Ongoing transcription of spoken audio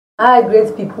Hi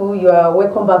great people, you are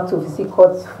welcome back to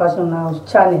Physical Fashion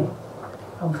House channel.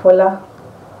 I'm Fola.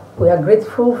 We are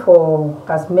grateful for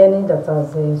as many that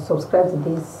has subscribed to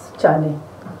this channel.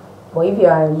 But if you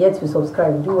are yet to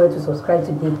subscribe, do well to subscribe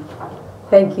today.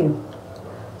 Thank you.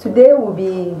 Today we'll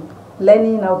be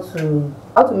learning how to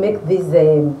make this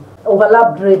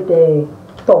overlap drape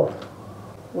top.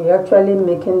 We're actually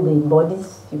making the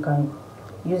bodies. You can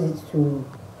use it to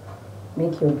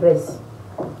make your dress.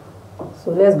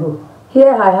 So let's go.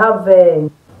 Here I have a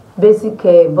basic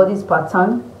bodice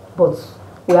pattern, but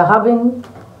we are having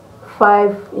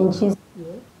 5 inches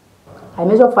here. I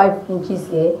measure 5 inches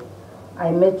here. I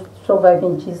measure 5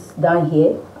 inches down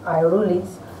here. I roll it.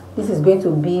 This is going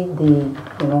to be the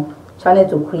channel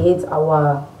to create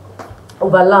our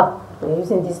overlap. We're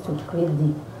using this to create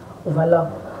the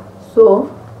overlap. So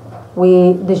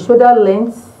the shoulder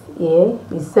length here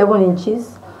is 7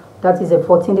 inches. That is a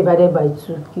 14 divided by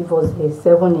 2, give us a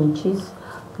 7 inches.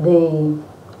 The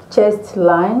chest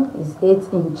line is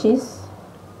 8 inches.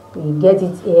 We get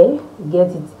it here,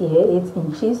 8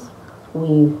 inches.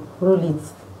 We roll it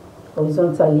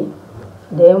horizontally.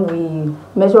 Then we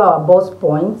measure our bust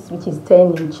point, which is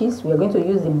 10 inches. We are going to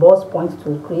use the bust point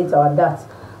to create our dart.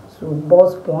 So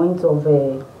bust point of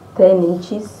 10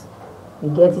 inches. We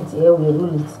get it here, we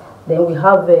roll it. Then we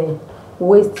have a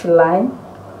waistline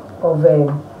of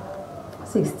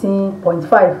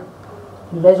 16.5.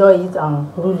 Measure it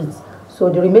and rule it. So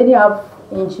the remaining half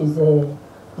inch is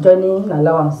joining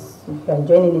allowance. If you are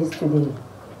joining this to the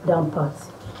down part.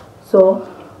 So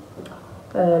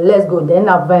let's go. Then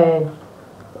I've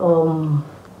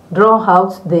drawn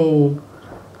out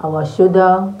our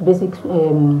shoulder basic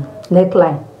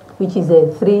neckline, which is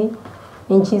 3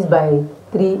 inches by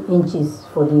 3 inches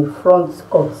for the front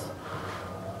cut.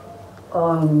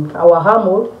 Our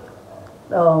armhole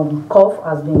cuff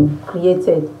has been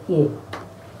created here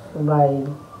by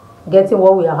getting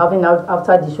what we are having out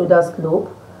after the shoulder slope.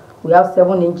 We have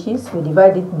 7 inches. We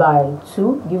divide it by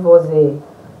 2, give us a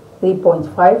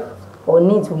 3.5. On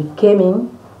it we came in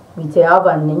with a half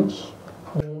an inch.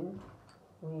 Then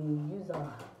we use the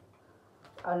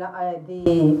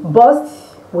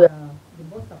bust. The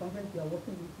bust circumference we are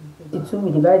working with is 22.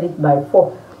 We divide it by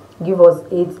 4, give us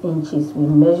 8 inches. We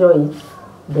measure it.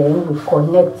 Then we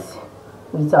connect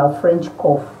with our French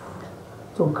cuff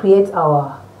to create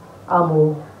our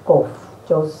armhole cuff,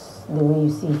 just the way you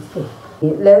see it here.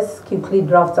 Okay, let's quickly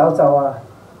draft out our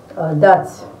dart.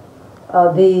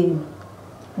 The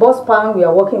bust span we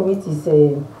are working with is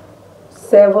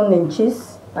 7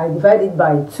 inches. I divide it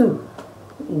by 2.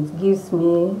 It gives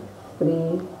me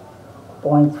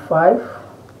 3.5.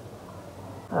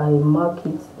 I mark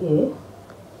it here.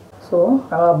 So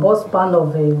our bust span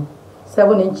of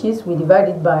 7 inches, we divide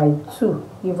it by 2,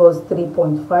 give us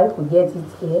 3.5. We get it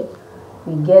here.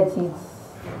 We get it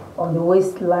on the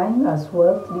waistline as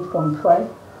well, 3.5.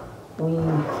 We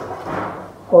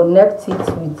connect it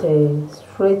with a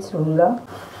straight ruler.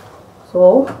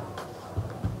 So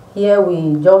here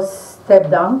we just step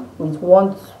down with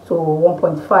 1 to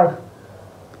 1.5.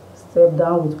 Step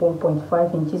down with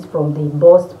 1.5 inches from the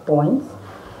bust point.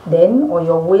 Then on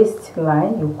your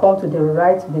waistline, you come to the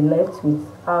right, to the left with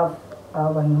half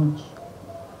an inch.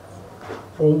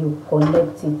 Then you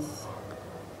connect it.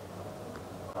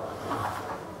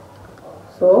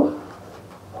 So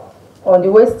on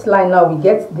the waistline now, we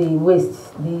get the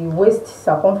waist. The waist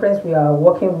circumference we are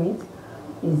working with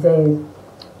is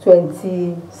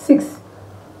 26.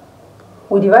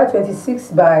 We divide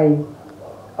 26 by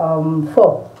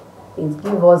 4. It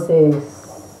gives us a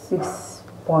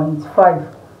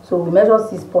 6.5. So we measure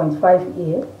 6.5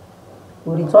 here.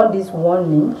 We return this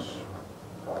 1 inch.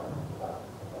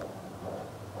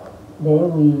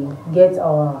 Then we get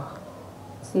our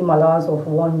seam allowance of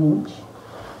 1 inch.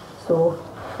 So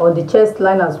on the chest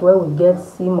line as well, we get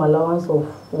seam allowance of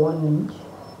 1 inch.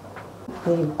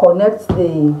 We connect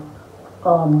the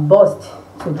bust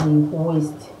to the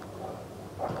waist.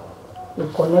 You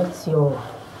connect your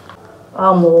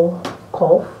armhole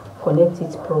cuff, connect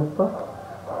it proper.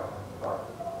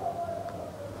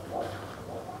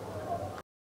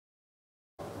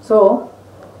 So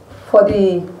for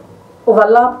the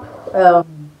overlap area,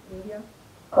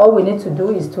 all we need to do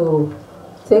is to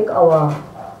take our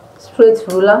straight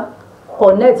ruler,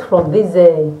 connect from this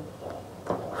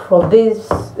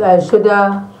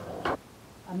shoulder,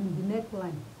 the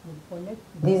neckline. We connect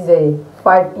these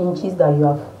 5 inches that you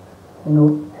have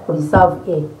reserved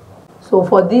here. So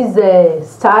for this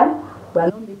style, we are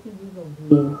not making use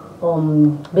of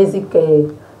the basic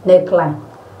neckline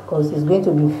because it's going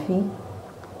to be free.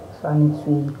 And it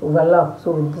will overlap.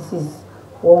 So this is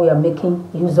what we are making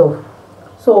use of.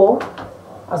 So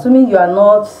assuming you are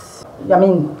not, I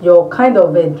mean, your kind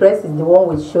of a dress is the one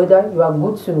with shoulder, you are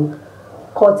good to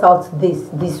cut out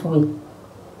this way.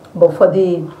 But for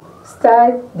the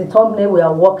style, the thumbnail we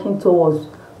are working towards,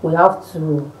 we have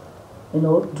to,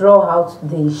 draw out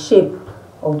the shape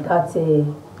of that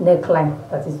neckline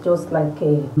that is just like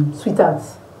a sweetheart.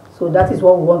 So that is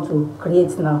what we want to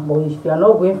create now. But if you are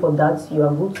not going for that, you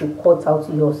are good to cut out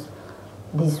yours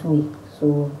this way.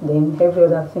 So then every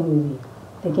other thing will be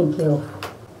taken care of.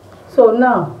 So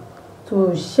now,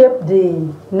 to shape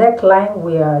the neckline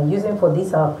we are using for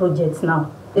this our project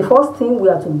now, the first thing we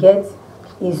have to get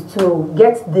is to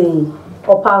get the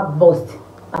upper bust.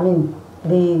 I mean,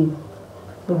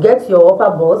 you get your upper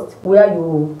bust where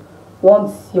you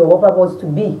want your upper bust to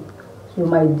be. So you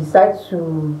might decide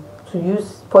to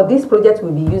use, for this project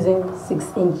we'll be using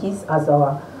 6 inches as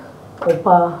our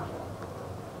upper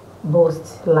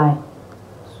bust line.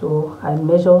 So I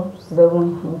measure 6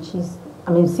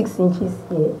 inches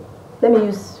here. Let me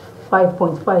use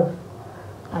 5.5.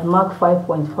 I mark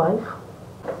 5.5.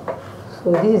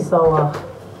 So this is our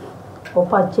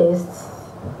upper chest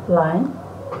line.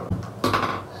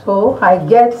 So I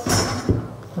get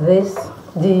this,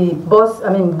 the bust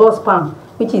span,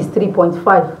 which is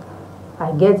 3.5.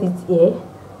 I get it here.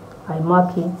 I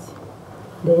mark it.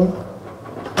 Then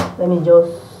let me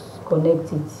just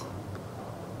connect it.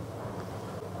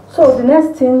 So the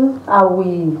next thing I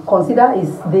will consider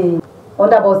is the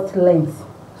underbust length.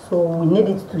 So we need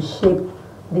it to shape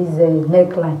this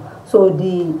neckline. So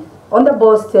the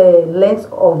underbust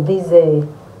length of this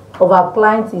of our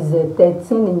client is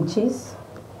 13 inches.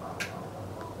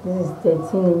 This is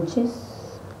 13 inches.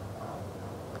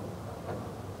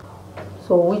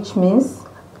 So which means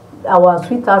our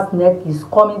sweetheart's neck is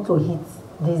coming to hit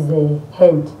this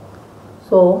head.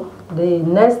 So the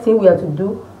next thing we have to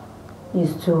do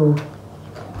is to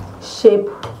shape.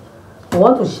 We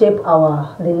want to shape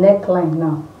the neckline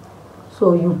now.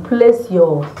 So you place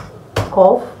your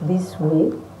cuff this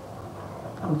way.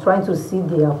 I'm trying to see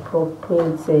the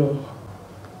appropriate.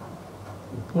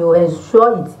 You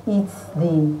ensure it hits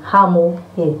the hammer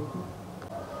here.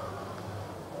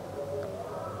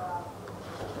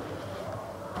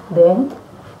 Then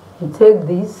you take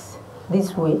this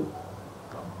way.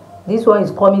 This one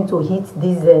is coming to hit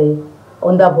this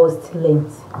underbust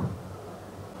length.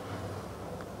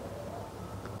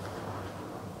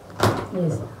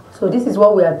 Yes. So this is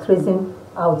what we are tracing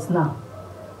out now.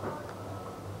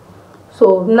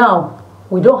 So now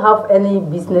we don't have any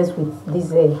business with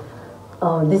this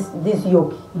this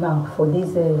yoke now for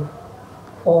this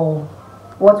or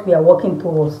what we are working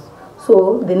towards.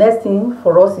 So the next thing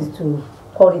for us is to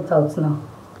cut it out now.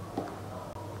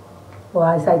 Well,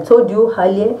 as I told you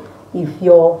earlier, if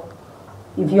you're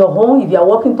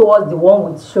working towards the one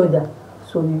with shoulder,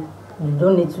 so you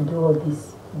don't need to do all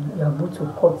this. You are good to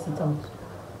cut it out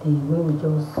the way we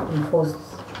first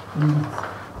did it.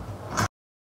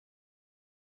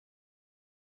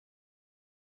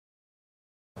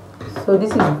 So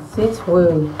this is it.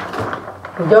 We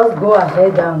just go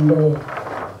ahead and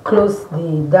close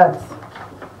the dart.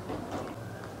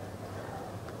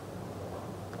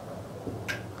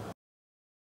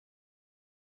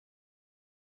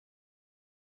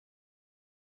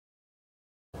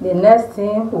 The next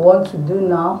thing we want to do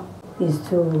now is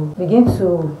to begin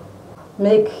to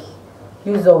make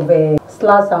use of a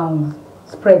slash and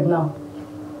spread now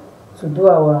to do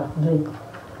our drape.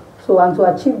 So, and to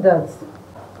achieve that,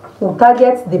 we'll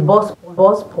target the bust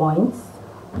points.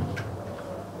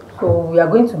 So we are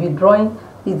going to be drawing.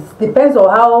 It depends on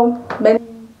how many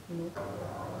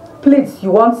pleats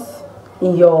you want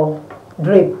in your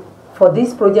drape. For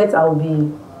this project, I will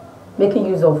be making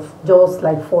use of just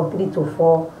like 3 to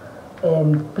 4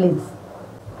 pleats.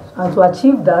 And to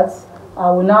achieve that, I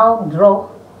will now draw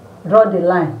the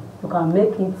line. You can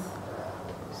make it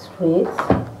straight.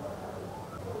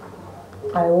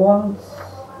 I want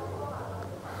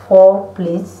 4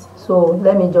 pleats. So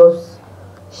let me just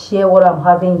share what I'm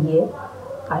having here.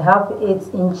 I have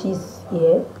 8 inches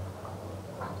here.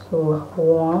 So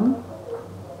 1,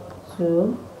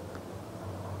 2,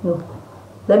 no.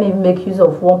 Let me make use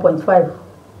of 1.5.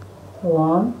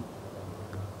 1,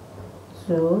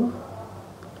 2,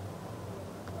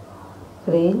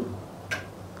 3.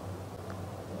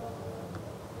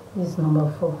 This is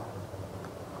number 4.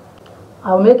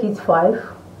 I'll make it 5.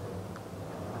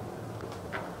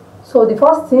 So the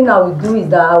first thing I will do is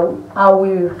that I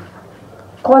will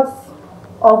cut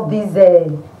off this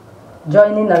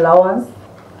joining allowance.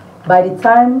 By the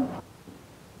time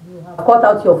you have cut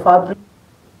out your fabric,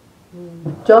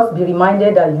 just be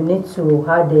reminded that you need to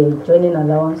add the joining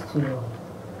allowance to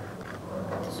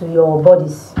your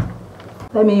bodice.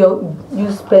 Let me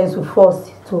use pencil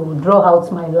first to draw out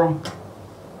my line.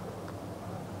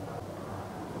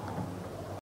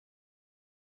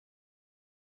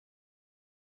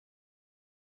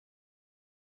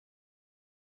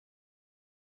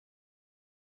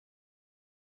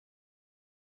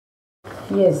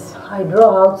 Yes, I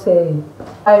draw out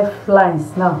 5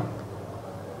 lines now.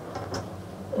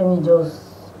 Let me just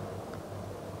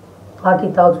mark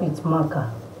it out with marker.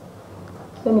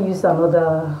 Let me use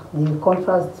the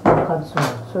contrast marker too,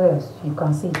 so as you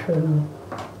can see it very well.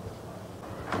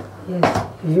 Yes,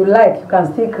 if you like, you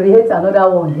can still create another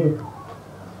one here,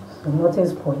 so nothing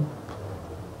spoil.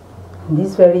 In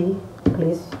this very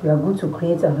place, you are good to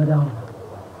create another one.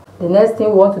 The next thing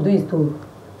we want to do is to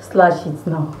slash it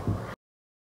now.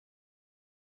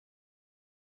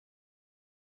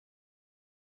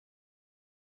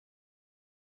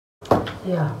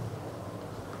 Yeah.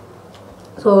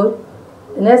 So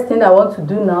the next thing I want to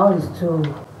do now is to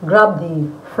grab the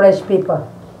fresh paper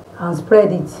and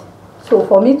spread it. So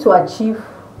for me to achieve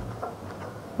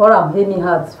what I'm aiming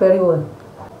at very well,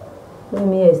 let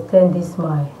me extend this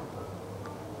my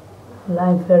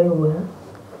line very well.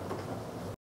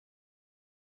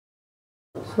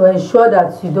 So ensure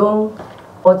that you don't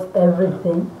cut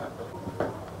everything.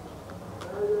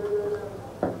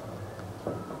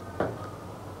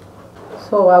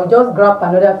 So I'll just grab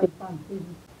another paper and place it.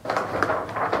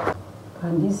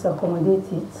 And this accommodate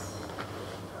it.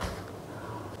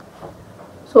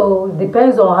 So it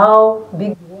depends on how big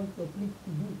you want your plate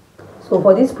to be. So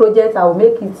for this project, I'll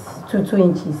make it 2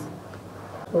 inches.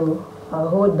 So I'll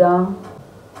hold down.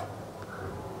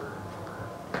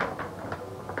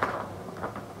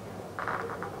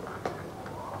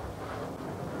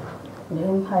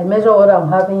 Then I measure what I'm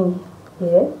having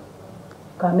here. You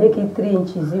can make it 3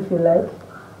 inches if you like.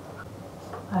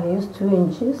 I use 2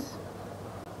 inches.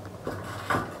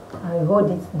 I hold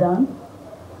it down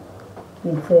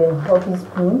with a office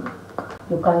pin.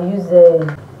 You can use a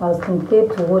masking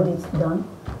tape to hold it down.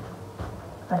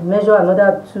 I measure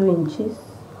another 2 inches.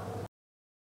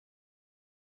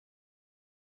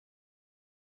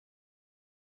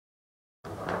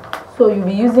 So you'll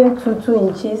be using 2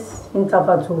 inches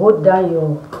interval to hold down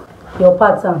your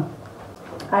pattern.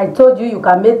 I told you you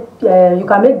can make just 3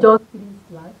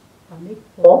 slides, you can make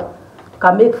 4, you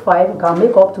can make 5, you can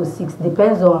make up to 6,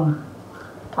 depends on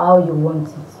how you want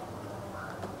it.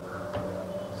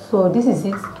 So this is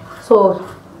it. So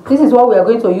this is what we are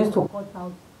going to use to cut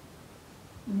out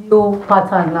new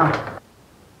pattern now.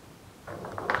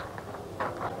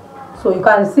 So you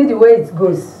can see the way it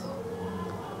goes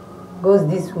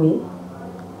this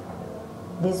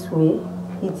way,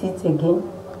 hit it again.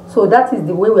 So that is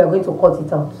the way we are going to cut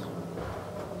it out.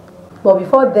 But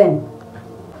before then,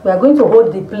 we are going to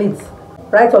hold the plate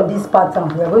right on this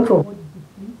pattern. We are going to hold the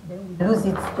plate, then we lose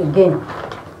it again.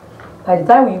 By the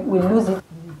time we lose it,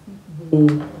 we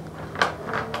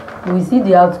will see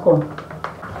the outcome.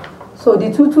 So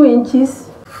the 2 inches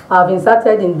I have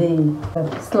inserted in the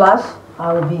slash.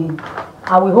 I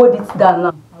will hold it down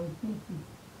now. I will flip it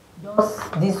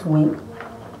just this way.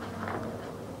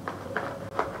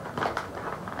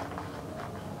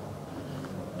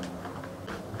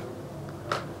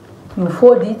 You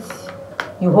fold it,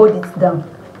 you hold it down.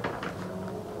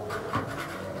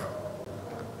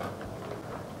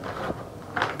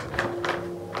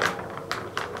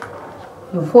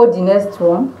 You fold the next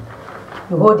one,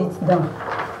 you hold it down.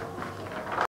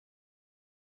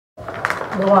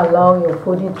 Don't allow your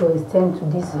folding to extend to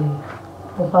this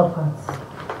upper part.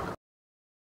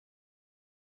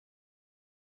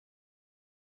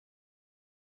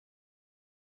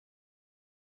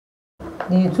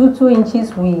 The 2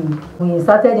 inches we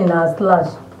inserted in our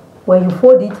slash, when you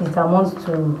fold it, it amounts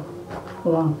to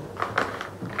 1.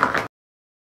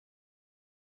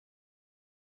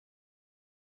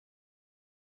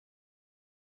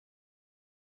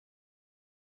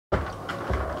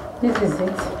 This is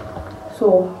it.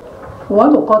 So we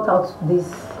want to cut out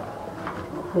this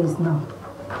place now.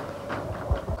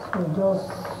 So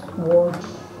just watch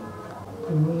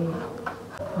the way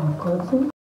I'm cutting.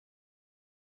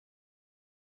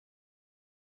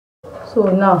 So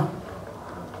now,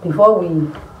 before we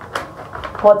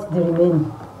cut the remaining,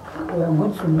 we are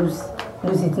going to lose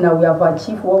it. Now we have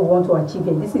achieved what we want to achieve,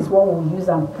 and this is what we will use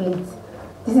and pleat.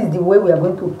 This is the way we are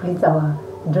going to pleat our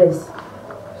dress.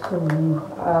 So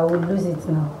I will lose it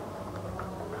now.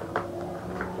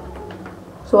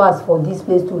 So as for this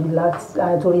place to relax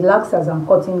as I'm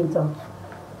cutting it out.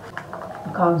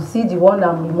 You can see the one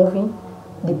I'm removing.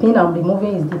 The pin I'm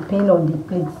removing is the pin on the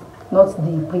pleat, not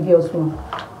the previous one.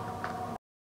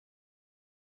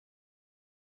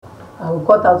 I will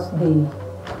cut out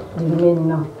the remaining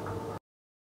now.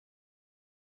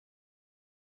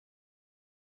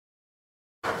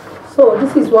 So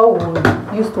this is what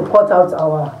we use to cut out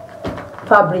our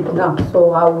fabric now.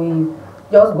 So I will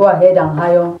just go ahead and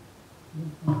iron.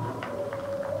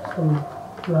 So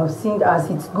you have seen as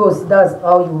it goes, that's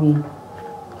how you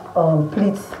will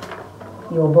pleat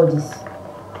your bodies.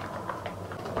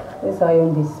 Let's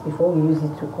iron this before we use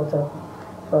it to cut out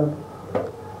fabric.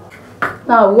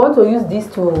 Now we want to use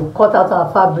this to cut out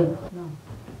our fabric. Now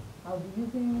I'll be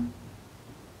using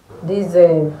this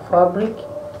fabric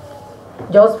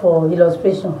just for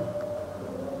illustration.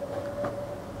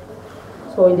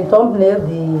 So in the thumbnail,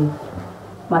 the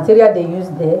material they use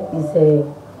there is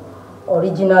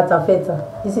original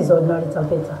taffeta. This is ordinary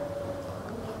taffeta.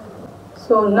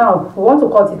 So now we want to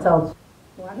cut it out.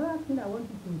 So another thing I want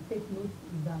you to take note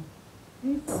is that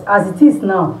this, as it is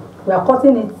now, we are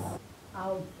cutting it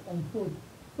out on fold.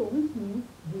 So which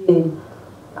means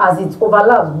as it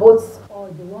overlaps both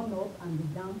the one up and the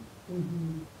down,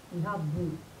 we have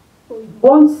both. So if you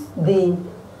want the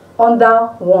under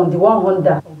one, the one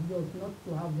under of yours not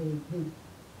to have a break,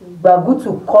 so you are good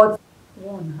to cut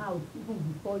one out even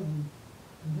before you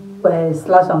do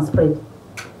slash and spread.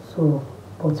 So,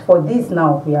 but for this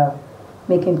now we are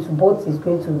making two, both is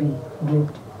going to be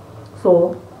draped.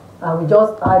 So I will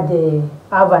just add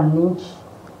half an inch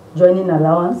joining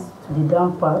allowance to the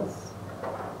down parts.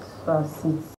 So as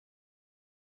it.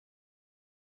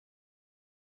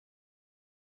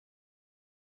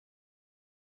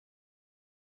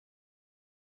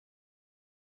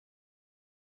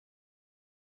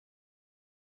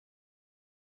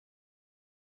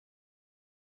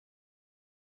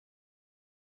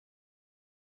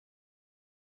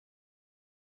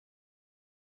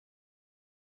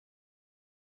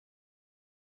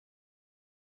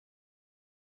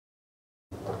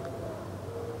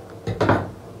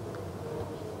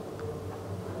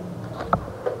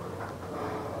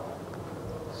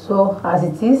 So as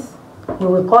it is, you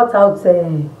will cut out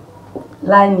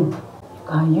lining. You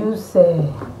can use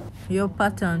your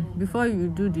pattern before you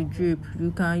do the drape.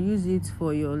 You can use it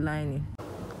for your lining.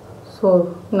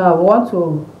 So now we want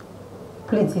to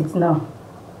pleat it now.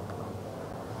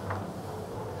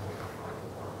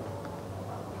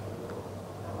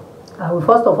 I will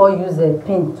first of all use a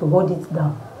pin to hold it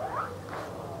down.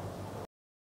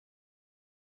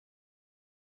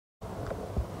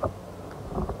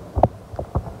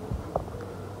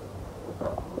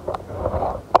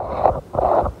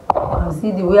 See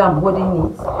the way I'm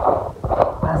holding it.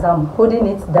 As I'm holding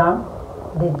it down,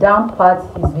 the down part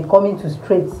is becoming too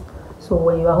straight. So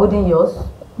when you are holding yours,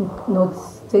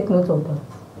 take note of that.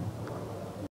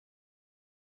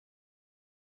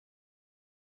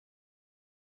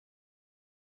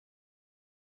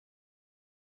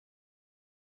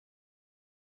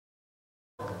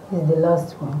 This is the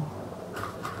last one.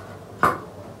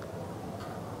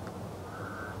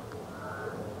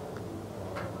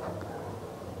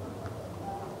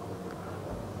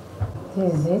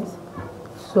 This is it.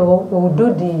 So we'll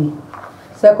do the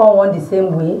second one the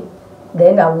same way.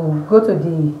 Then I will go to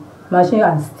the machine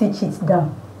and stitch it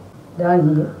down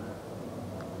here.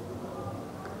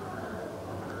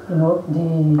 You know,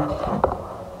 the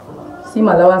seam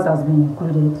allowance has been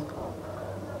included.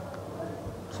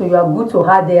 So you are good to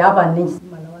add the half an inch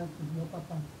seam allowance to the upper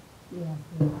part. Yeah.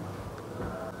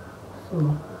 So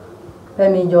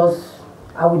let me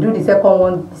I will do the second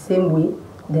one the same way.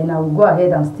 Then I will go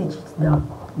ahead and stitch it down.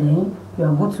 Then you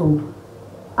are good to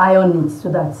iron it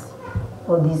so that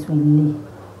all this will lay.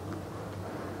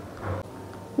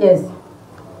 Yes,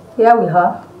 here we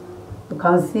are. You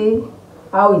can see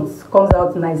how it comes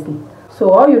out nicely. So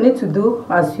all you need to do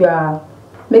as you are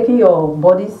making your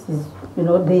bodies is, you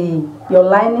know, your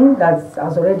lining that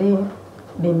has already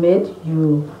been made.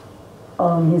 You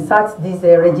insert this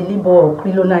Regilibo or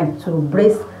Crilonite to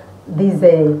brace these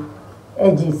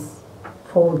edges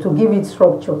to give it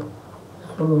structure.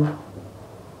 So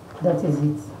that is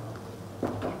it.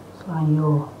 So and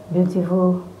your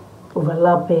beautiful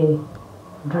overlap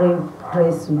drape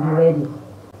dress will be ready.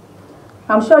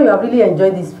 I'm sure you have really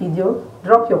enjoyed this video.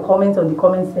 Drop your comments on the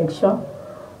comment section.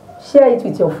 Share it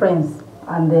with your friends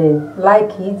and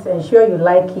like it. Ensure you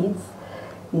like it.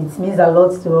 It means a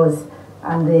lot to us.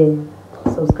 And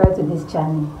subscribe to this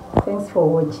channel. Thanks for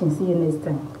watching. See you next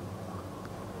time.